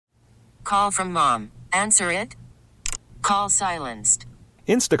Call from mom. Answer it. Call silenced.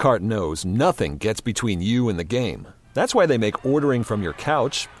 Instacart knows nothing gets between you and the game. That's why they make ordering from your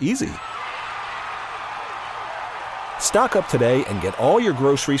couch easy. Stock up today and get all your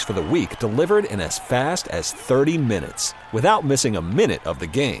groceries for the week delivered in as fast as 30 minutes without missing a minute of the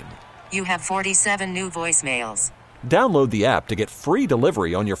game. You have 47 new voicemails. Download the app to get free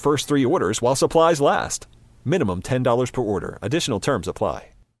delivery on your first 3 orders while supplies last. Minimum $10 per order. Additional terms apply.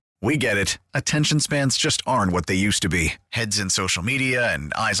 We get it. Attention spans just aren't what they used to be. Heads in social media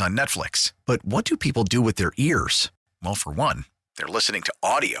and eyes on Netflix. But what do people do with their ears? Well, for one, they're listening to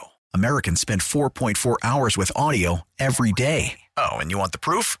audio. Americans spend 4.4 hours with audio every day. Oh, and you want the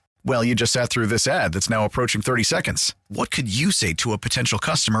proof? Well, you just sat through this ad that's now approaching 30 seconds. What could you say to a potential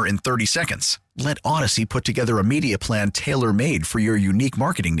customer in 30 seconds? Let Odyssey put together a media plan tailor-made for your unique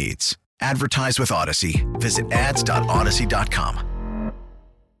marketing needs. Advertise with Odyssey. Visit ads.odyssey.com.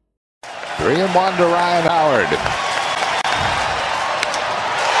 3-1 to Ryan Howard.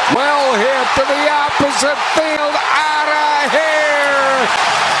 Well hit to the opposite field, out of here.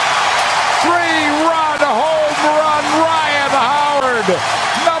 3-run home run, Ryan Howard.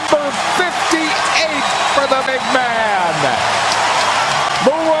 Number 58 for the big man.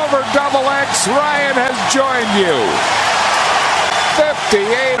 Move over, Double X. Ryan has joined you.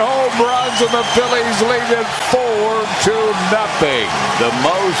 58 home runs and the Phillies lead it 4-0. The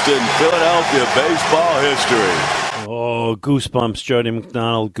most in Philadelphia baseball history. Oh, goosebumps, Jody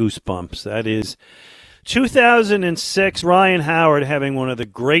McDonald, goosebumps. That is 2006, Ryan Howard having one of the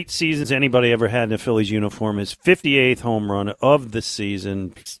great seasons anybody ever had in a Phillies uniform. His 58th home run of the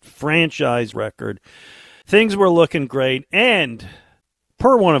season, franchise record. Things were looking great, and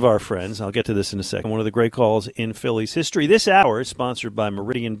per one of our friends, I'll get to this in a second, one of the great calls in Phillies history. This hour is sponsored by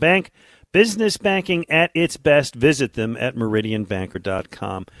Meridian Bank. Business banking at its best. Visit them at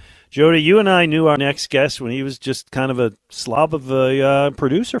meridianbanker.com. Jody, you and I knew our next guest when he was just kind of a slob of a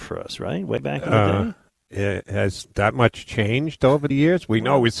producer for us, right? Way back in the day. Has that much changed over the years? We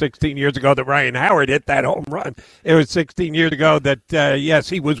know it was 16 years ago that Ryan Howard hit that home run. It was 16 years ago that, yes,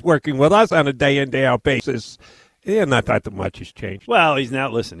 he was working with us on a day-in, day-out basis. Yeah, not that much has changed. Well, he's now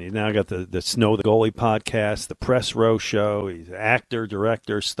got the Snow the Goalie podcast, the Press Row show. He's actor,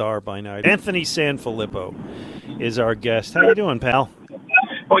 director, star by night. Anthony Sanfilippo is our guest. How you doing, pal?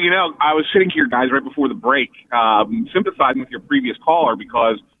 Well, I was sitting here, guys, right before the break, sympathizing with your previous caller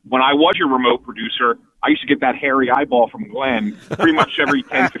because when I was your remote producer, I used to get that hairy eyeball from Glenn pretty much every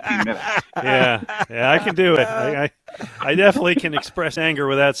 10, 15 minutes. Yeah, I can do it. I definitely can express anger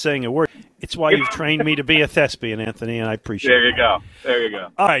without saying a word. It's why you've trained me to be a thespian, Anthony, and I appreciate it. There you go.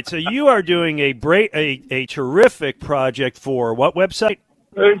 All right, so you are doing a terrific project for what website?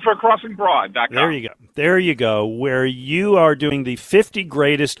 For CrossingBroad.com. There you go, where you are doing the 50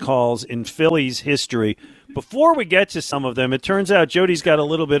 greatest calls in Phillies history. Before we get to some of them, it turns out Jody's got a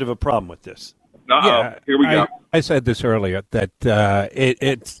little bit of a problem with this. Yeah, here we go. I said this earlier, that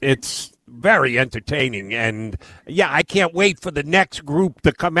it's very entertaining, and I can't wait for the next group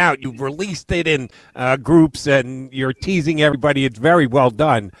to come out. You've released it in groups, and you're teasing everybody. It's very well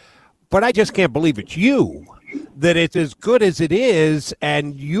done, but I just can't believe it's you, that it's as good as it is,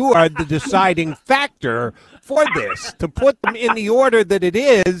 and you are the deciding factor for this, to put them in the order that it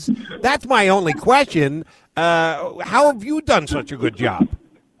is. That's my only question. How have you done such a good job?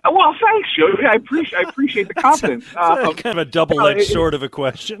 Well, thanks, Jody. I appreciate the confidence. Kind of a double-edged sort of a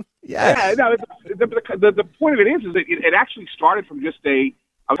question. Yeah. No, the point of it is that it actually started from just I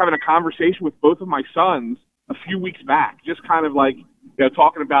was having a conversation with both of my sons a few weeks back, just kind of like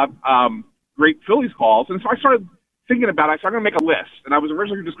talking about great Phillies calls, and so I started thinking about it. So I'm going to make a list, and I was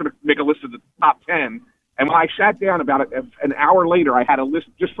originally just going to make a list of the top 10. And when I sat down about an hour later, I had a list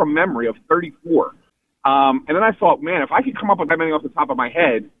just from memory of 34. And then I thought, man, if I could come up with that many off the top of my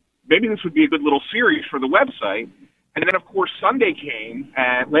head, maybe this would be a good little series for the website. And then, of course, Sunday came,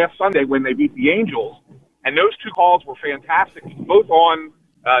 and last Sunday when they beat the Angels, and those two calls were fantastic, both on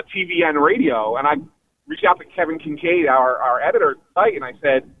TV and radio. And I reached out to Kevin Kincaid, our editor at the site, and I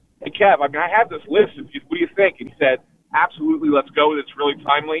said, hey, Kev, I have this list. What do you think? And he said, absolutely, let's go. It's really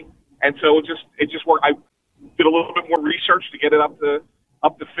timely. And so it just worked. I did a little bit more research to get it up to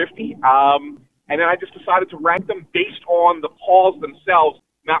 50. And then I just decided to rank them based on the calls themselves,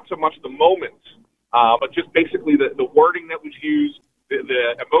 not so much the moments, but just basically the wording that was used,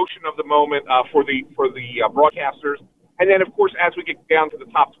 the emotion of the moment for the broadcasters. And then, of course, as we get down to the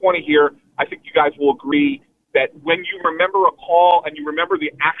top 20 here, I think you guys will agree that when you remember a call and you remember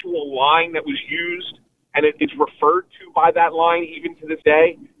the actual line that was used and it's referred to by that line even to this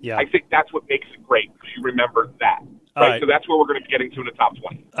day, I think that's what makes it great, because you remember that. Right, right. so that's where we're going to be getting to in the top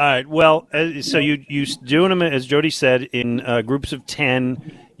 20. All right. Well, so you doing them, as Jody said, in groups of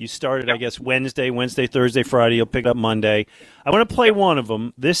 10. You started, I guess, Wednesday, Thursday, Friday. You'll pick up Monday. I want to play one of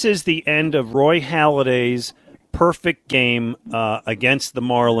them. This is the end of Roy Halladay's perfect game against the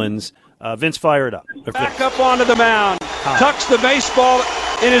Marlins. Vince, fire it up. Back up onto the mound. Tucks the baseball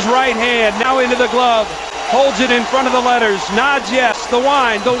in his right hand. Now into the glove. Holds it in front of the letters. Nods yes. The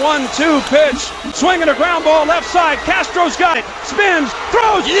wind. The 1-2 pitch. Swinging a ground ball left side. Castro's got it. Spins.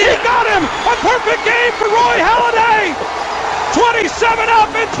 Throws. He got him. A perfect game for Roy Halladay. 27 up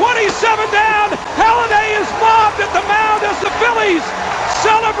and 27 down. Halladay is mobbed at the mound as the Phillies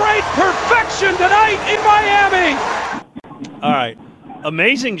celebrate perfection tonight in Miami. All right.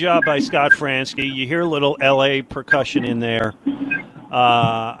 Amazing job by Scott Fransky. You hear a little L.A. percussion in there.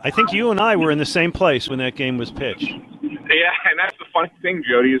 I think you and I were in the same place when that game was pitched. Yeah, and that's the funny thing,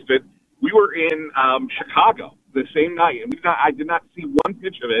 Jody, is that we were in Chicago the same night, and I did not see one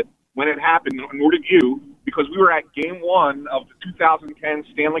pitch of it when it happened, nor did you, because we were at Game 1 of the 2010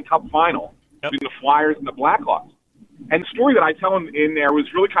 Stanley Cup Final between the Flyers and the Blackhawks. And the story that I tell in there was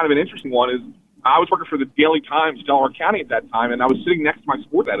really kind of an interesting one. Is I was working for the Daily Times, Delaware County at that time, and I was sitting next to my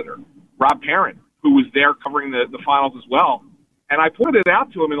sports editor, Rob Parent, who was there covering the finals as well. And I pointed it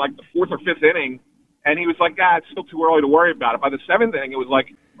out to him in like the 4th or 5th inning, and he was like, it's still too early to worry about it. By the 7th inning, it was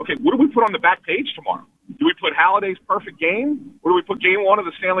like, okay, what do we put on the back page tomorrow? Do we put Halladay's perfect game, or do we put Game 1 of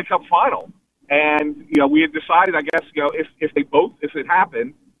the Stanley Cup Final? And, we had decided, I guess, if it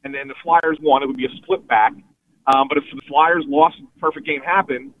happened, and then the Flyers won, it would be a split back. But if the Flyers lost and the perfect game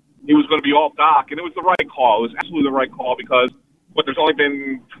happened, it was going to be all Doc. And it was the right call. It was absolutely the right call because, there's only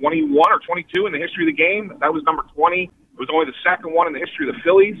been 21 or 22 in the history of the game. That was number 20. It was only the second one in the history of the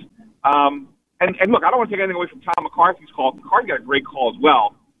Phillies. And look, I don't want to take anything away from Tom McCarthy's call. McCarthy got a great call as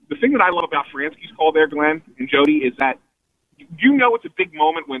well. The thing that I love about Fransky's call there, Glenn and Jody, is that it's a big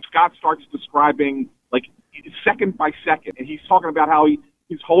moment when Scott starts describing, like, second by second. And he's talking about how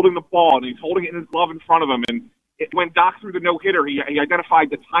he's holding the ball and he's holding it in his glove in front of him. And when Doc threw the no-hitter, he identified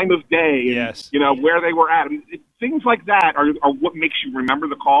the time of day and, where they were at. I mean, things like that are what makes you remember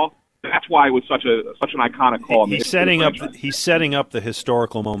the call. That's why it was such an iconic call. He's setting up the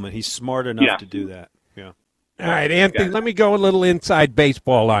historical moment. He's smart enough to do that. Yeah. All right, Anthony, let me go a little inside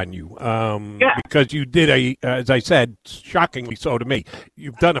baseball on you. Because you did as I said, shockingly so to me,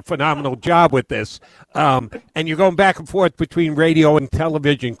 you've done a phenomenal job with this. And you're going back and forth between radio and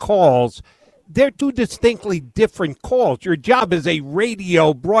television calls. They're two distinctly different calls. Your job as a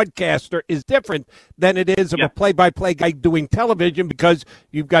radio broadcaster is different than it is of a play-by-play guy doing television because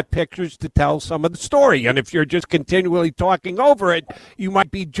you've got pictures to tell some of the story. And if you're just continually talking over it, you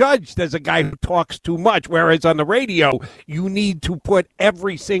might be judged as a guy who talks too much, whereas on the radio, you need to put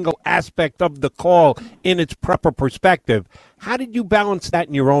every single aspect of the call in its proper perspective. How did you balance that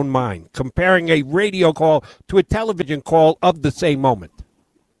in your own mind, comparing a radio call to a television call of the same moment?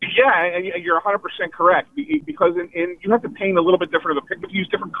 Yeah, you're 100% correct because you have to paint a little bit different of a picture. Use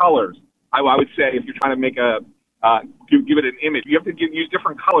different colors. I would say if you're trying to make give it an image, you have to use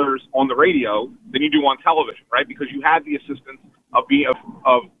different colors on the radio than you do on television, right? Because you have the assistance of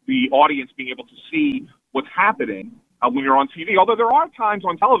the audience being able to see what's happening when you're on TV. Although there are times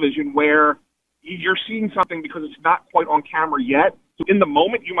on television where you're seeing something because it's not quite on camera yet. So in the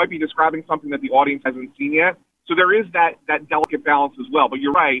moment, you might be describing something that the audience hasn't seen yet. So there is that delicate balance as well. But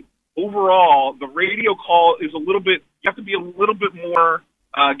you're right. Overall, the radio call is a little bit, you have to be a little bit more,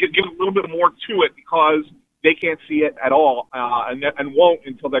 give a little bit more to it because they can't see it at all and won't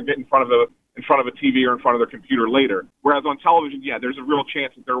until they get in front of a TV or in front of their computer later. Whereas on television, there's a real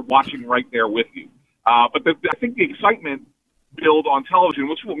chance that they're watching right there with you. But I think the excitement build on television,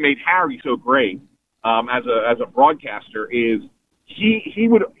 which is what made Harry so great as a broadcaster, is he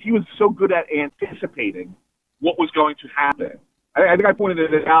was so good at anticipating what was going to happen. I think I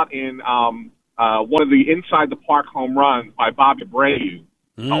pointed it out in one of the Inside the Park home runs by Bobby Abreu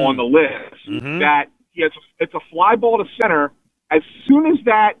on the list, that it's a fly ball to center. As soon as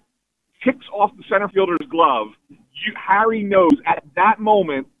that ticks off the center fielder's glove, Harry knows at that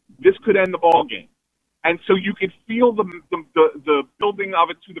moment this could end the ball game. And so you could feel the building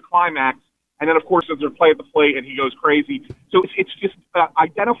of it to the climax. And then, of course, there's a play at the plate, and he goes crazy. So it's just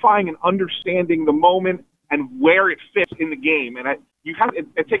identifying and understanding the moment and where it fits in the game. And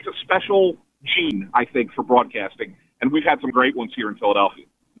it takes a special gene, I think, for broadcasting. And we've had some great ones here in Philadelphia.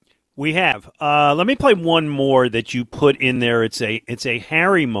 We have. Let me play one more that you put in there. It's a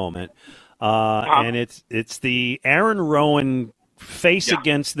Harry moment, and it's the Aaron Rowan face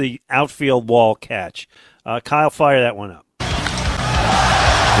against the outfield wall catch. Kyle, fire that one up.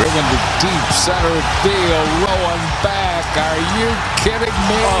 Driven to deep center field. Rowan back. Are you kidding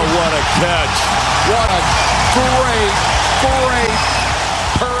me? Oh, what a catch. What a great,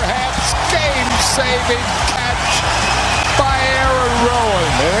 perhaps game-saving catch by Aaron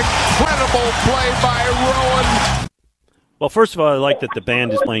Rowan. An incredible play by Rowan. Well, first of all, I like that the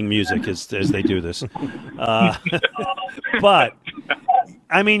band is playing music as they do this. But,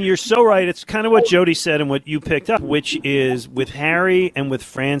 I mean, you're so right. It's kind of what Jody said and what you picked up, which is with Harry and with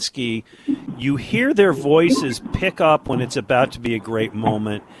Franzke, you hear their voices pick up when it's about to be a great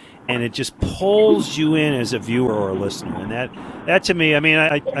moment, and it just pulls you in as a viewer or a listener. And that to me, I mean,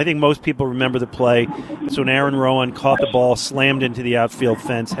 I think most people remember the play. It's when Aaron Rowan caught the ball, slammed into the outfield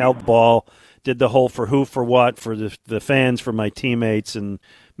fence, held the ball, did the whole for who, for what, for the fans, for my teammates, and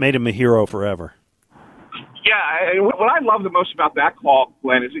made him a hero forever. Yeah, and what I love the most about that call,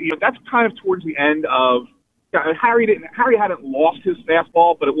 Glenn, is that's kind of towards the end of Harry hadn't lost his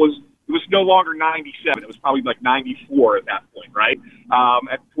fastball, but it was no longer 97. It was probably like 94 at that point, right?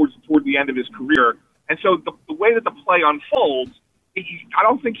 Toward the end of his career. And so the way that the play unfolds, I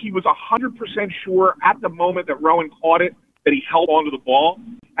don't think he was 100% sure at the moment that Rowan caught it that he held onto the ball.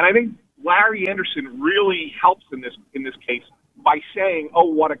 And I think Larry Anderson really helps in this case by saying, "Oh,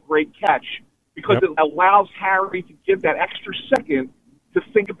 what a great catch," because it allows Harry to give that extra second to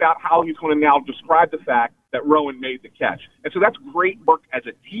think about how he's going to now describe the fact that Rowan made the catch. And so that's great work as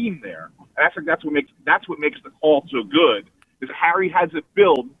a team there. And I think that's what makes the call so good. Is Harry has it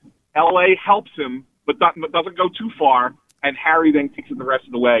build, LA helps him, but doesn't go too far, and Harry then takes it the rest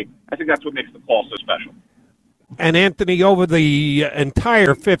of the way. I think that's what makes the call so special. And Anthony, over the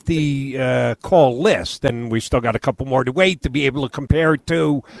entire 50 call list, and we've still got a couple more to wait to be able to compare it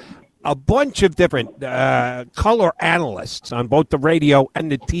to a bunch of different color analysts on both the radio and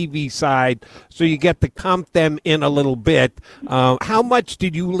the TV side, so you get to comp them in a little bit. How much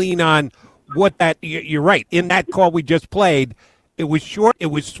did you lean on what that – you're right, in that call we just played, it was short, it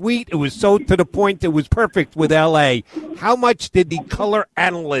was sweet, it was so to the point, it was perfect with L.A. How much did the color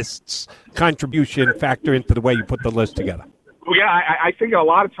analysts' contribution factor into the way you put the list together? Well, yeah, I think a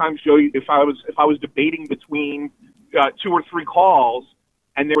lot of times, Joe, if I was debating between 2 or 3 calls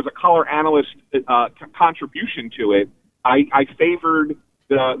and there was a color analyst contribution to it, I favored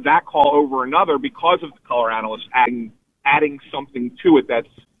that call over another because of the color analyst adding something to it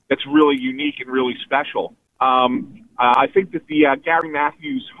that's really unique and really special. I think that the Gary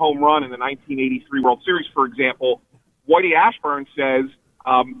Matthews home run in the 1983 World Series, for example, Whitey Ashburn says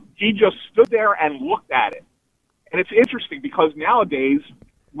he just stood there and looked at it. And it's interesting because nowadays,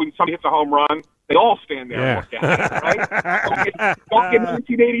 when somebody hits a home run, they all stand there and look at it, right? Back in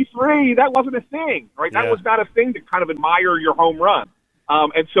 1983, that wasn't a thing, right? That was not a thing to kind of admire your home run.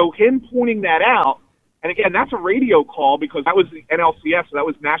 And so him pointing that out, and again, that's a radio call because that was the NLCS, so that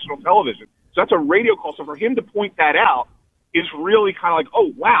was national television. So that's a radio call. So for him to point that out is really kind of like,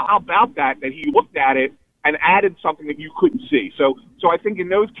 oh, wow, how about that he looked at it and added something that you couldn't see. So I think in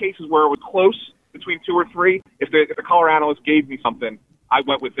those cases where it was close between 2 or 3, if the color analyst gave me something, I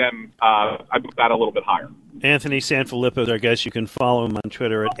went with them. I put that a little bit higher. Anthony Sanfilippo is our guest. You can follow him on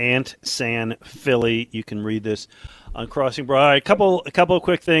Twitter at AntSanPhilly. You can read this on Crossing Broad. All right, a couple of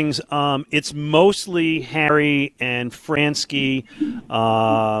quick things. It's mostly Harry and Franzke,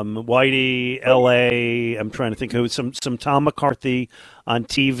 Whitey, L.A. I'm trying to think of some Tom McCarthy on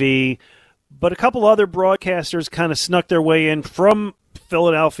TV. But a couple other broadcasters kind of snuck their way in from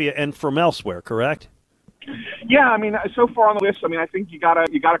Philadelphia and from elsewhere, correct? Yeah, I mean, so far on the list, I mean, I think you got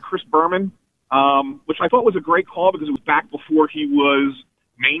a Chris Berman, which I thought was a great call because it was back before he was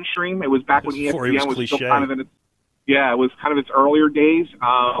mainstream. It was back when ESPN was still kind of in its it was kind of its earlier days.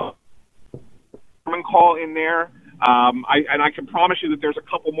 Berman call in there, I can promise you that there's a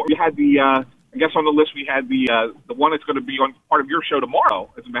couple more. We had I guess on the list we had the one that's going to be on part of your show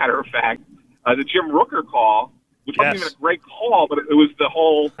tomorrow, as a matter of fact, the Jim Rooker call. Which wasn't even a great call, but it was the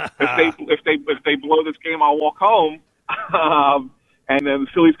whole if they blow this game, I'll walk home. And then the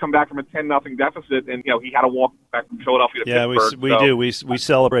Phillies come back from a 10-0 deficit, and he had to walk back from Philadelphia to Pittsburgh. Yeah, we do. We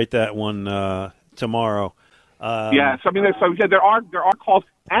celebrate that one tomorrow. So I mean, there are calls,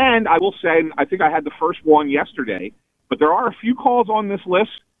 and I will say, I think I had the first one yesterday, but there are a few calls on this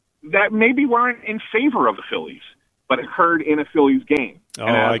list that maybe weren't in favor of the Phillies, but occurred in a Phillies game. Oh,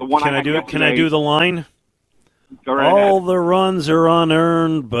 can I do the line? Right all ahead. The runs are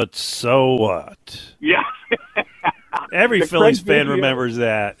unearned, but so what? Yeah. Every Phillies fan remembers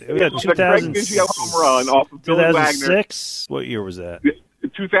that. We got the Craig Biggio home run off of Billy Wagner. 2006? What year was that?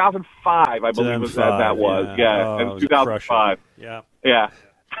 2005, I believe was that was. Yeah, and 2005. Yeah. Yeah.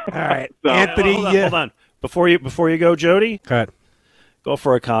 All right, Anthony. Hold on. Before you go, Jody. Go ahead. Go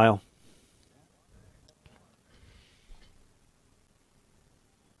for it, Kyle.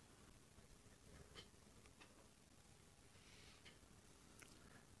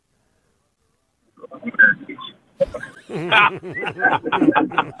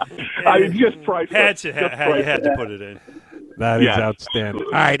 Just priceless. You had to put it in. That is outstanding.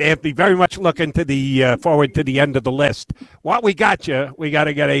 All right, Anthony, very much looking to the forward to the end of the list. While we got you, we got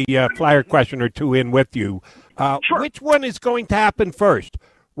to get a Flyer question or two in with you. Sure. Which one is going to happen first?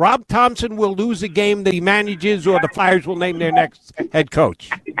 Rob Thompson will lose a game that he manages, or the Flyers will name their next head coach?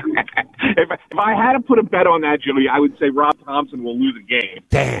 If I had to put a bet on that, Jimmy, I would say Rob Thompson will lose a game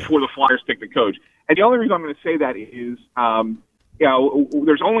before the Flyers pick the coach. And the only reason I'm going to say that is,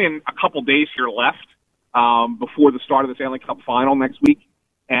 there's only a couple days here left before the start of the Stanley Cup Final next week,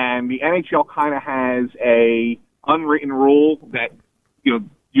 and the NHL kind of has a unwritten rule that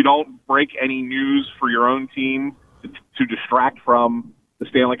you don't break any news for your own team to distract from the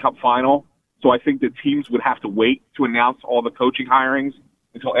Stanley Cup Final. So I think that teams would have to wait to announce all the coaching hirings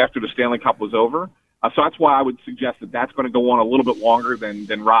until after the Stanley Cup was over. So that's why I would suggest that that's going to go on a little bit longer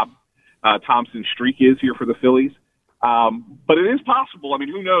than Rob Thompson's streak is here for the Phillies. But it is possible. I mean,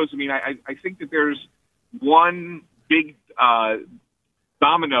 who knows? I mean, I think that there's one big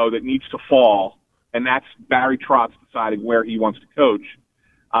domino that needs to fall, and that's Barry Trotz deciding where he wants to coach.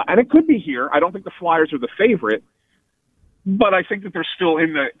 And it could be here. I don't think the Flyers are the favorite, but I think that they're still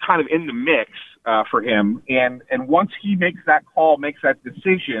in the mix for him. And once he makes that call, makes that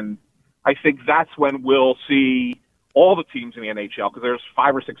decision, I think that's when we'll see all the teams in the NHL, because there's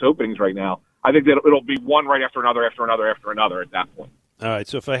 5 or 6 openings right now. I think that it'll be one right after another at that point. All right,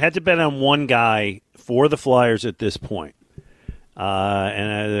 so if I had to bet on one guy for the Flyers at this point,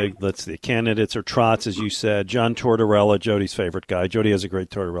 let's see, candidates are Trotz, as you said, John Tortorella, Jody's favorite guy. Jody has a great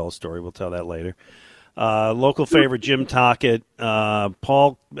Tortorella story. We'll tell that later. Local favorite, Jim Tocchet.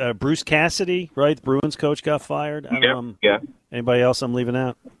 Bruce Cassidy, right? The Bruins coach got fired. Yeah. Anybody else I'm leaving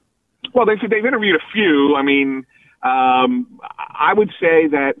out? Well, they've interviewed a few. I mean, I would say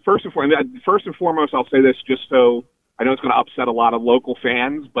that first and foremost, I'll say this just so I know it's going to upset a lot of local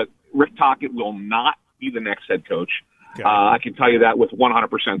fans, but Rick Tocchet will not be the next head coach. Okay. I can tell you that with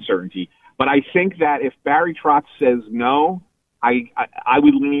 100% certainty. But I think that if Barry Trotz says no, I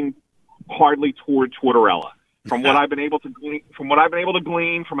would lean hardly toward Tortorella. From what I've been able to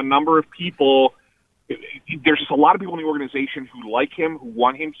glean from a number of people, there's just a lot of people in the organization who like him, who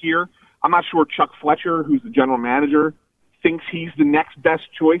want him here. I'm not sure Chuck Fletcher, who's the general manager, thinks he's the next best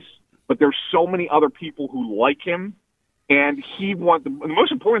choice, but there's so many other people who like him, and the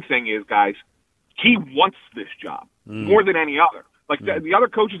most important thing is, guys, he wants this job more than any other. Like the other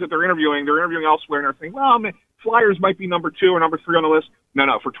coaches that they're interviewing elsewhere, and they're thinking, well, man, Flyers might be number 2 or number 3 on the list. No,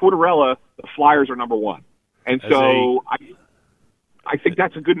 for Tortorella, the Flyers are number 1. And so I think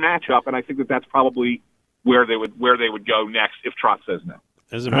that's a good matchup, and I think that that's probably where they would go next if Trotz says no.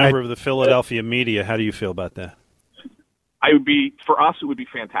 As a member of the Philadelphia media, how do you feel about that? For us, it would be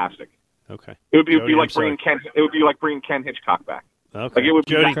fantastic. Okay. It would be like bringing Ken Hitchcock back. Okay. Like it would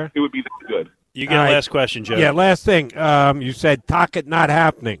be that good. You get a last question, Jody. Yeah, last thing. You said Tocchet not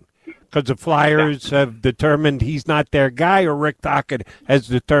happening because the Flyers have determined he's not their guy, or Rick Tocchet has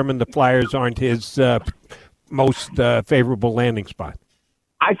determined the Flyers aren't his most favorable landing spot.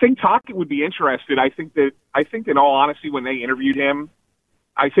 I think Tocchet would be interested. I think in all honesty, when they interviewed him,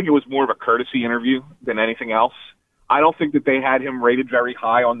 I think it was more of a courtesy interview than anything else. I don't think that they had him rated very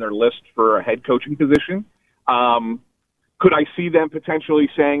high on their list for a head coaching position. Could I see them potentially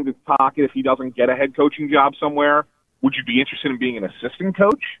saying to Tocchet, if he doesn't get a head coaching job somewhere, would you be interested in being an assistant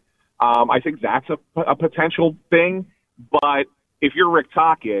coach? I think that's a potential thing. But if you're Rick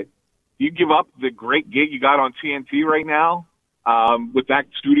Tocchet, you give up the great gig you got on TNT right now with that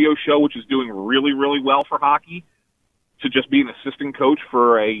studio show, which is doing really, really well for hockey, to just be an assistant coach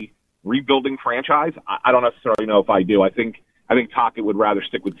for a rebuilding franchise. I don't necessarily know if I do. I think Tocchet would rather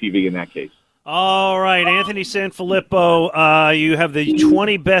stick with TV in that case. All right, Anthony Sanfilippo, you have the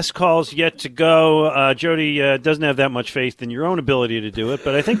 20 best calls yet to go. Jody doesn't have that much faith in your own ability to do it,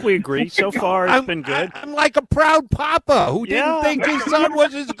 but I think we agree. So far, it's been good. I'm like a proud papa who didn't think his son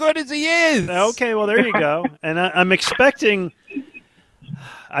was as good as he is. Okay, well, there you go. And I'm expecting...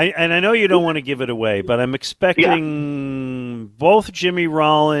 I know you don't want to give it away, but I'm expecting both Jimmy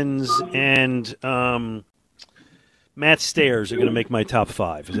Rollins and Matt Stairs are going to make my top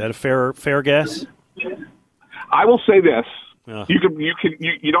 5. Is that a fair guess? I will say this: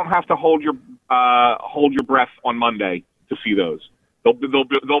 you don't have to hold your breath on Monday to see those. They'll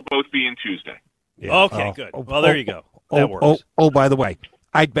both be in Tuesday. Yeah. Okay, good. Well, there you go. That works. By the way,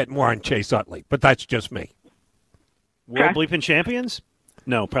 I'd bet more on Chase Utley, but that's just me. World bleeping champions?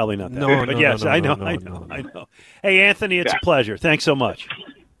 No, probably not that. No, but no, yes, no, I know. Hey, Anthony, it's a pleasure. Thanks so much.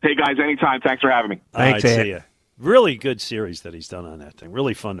 Hey, guys, anytime. Thanks for having me. Thanks, All right, Ed. see ya. Really good series that he's done on that thing.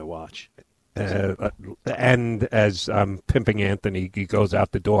 Really fun to watch. And as pimping Anthony, he goes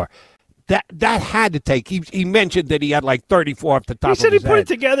out the door. That had to take. He mentioned that he had like 34 off the top of his head. He said he put it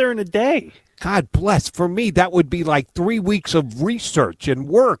together in a day. God bless. For me, that would be like 3 weeks of research and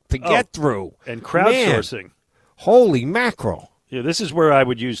work to get through. And crowdsourcing. Man, holy mackerel. Yeah, this is where I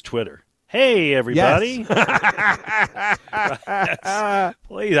would use Twitter. Hey, everybody. Yes.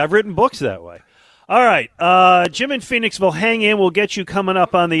 Please, I've written books that way. All right. Jim in Phoenixville, hang in. We'll get you coming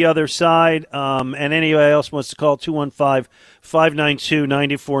up on the other side. And anybody else wants to call,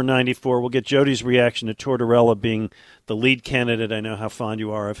 215-592-9494. We'll get Jody's reaction to Tortorella being the lead candidate. I know how fond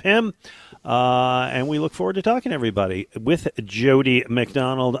you are of him. And we look forward to talking to everybody. With Jody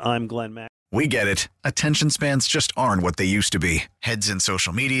McDonald, I'm Glenn Mack. We get it. Attention spans just aren't what they used to be. Heads in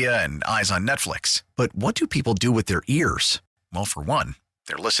social media and eyes on Netflix. But what do people do with their ears? Well, for one,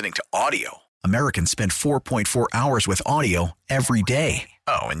 they're listening to audio. Americans spend 4.4 hours with audio every day.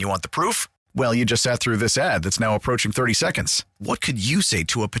 Oh, and you want the proof? Well, you just sat through this ad that's now approaching 30 seconds. What could you say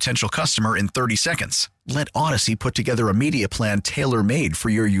to a potential customer in 30 seconds? Let Odyssey put together a media plan tailor-made for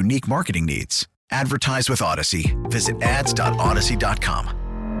your unique marketing needs. Advertise with Odyssey. Visit ads.odyssey.com.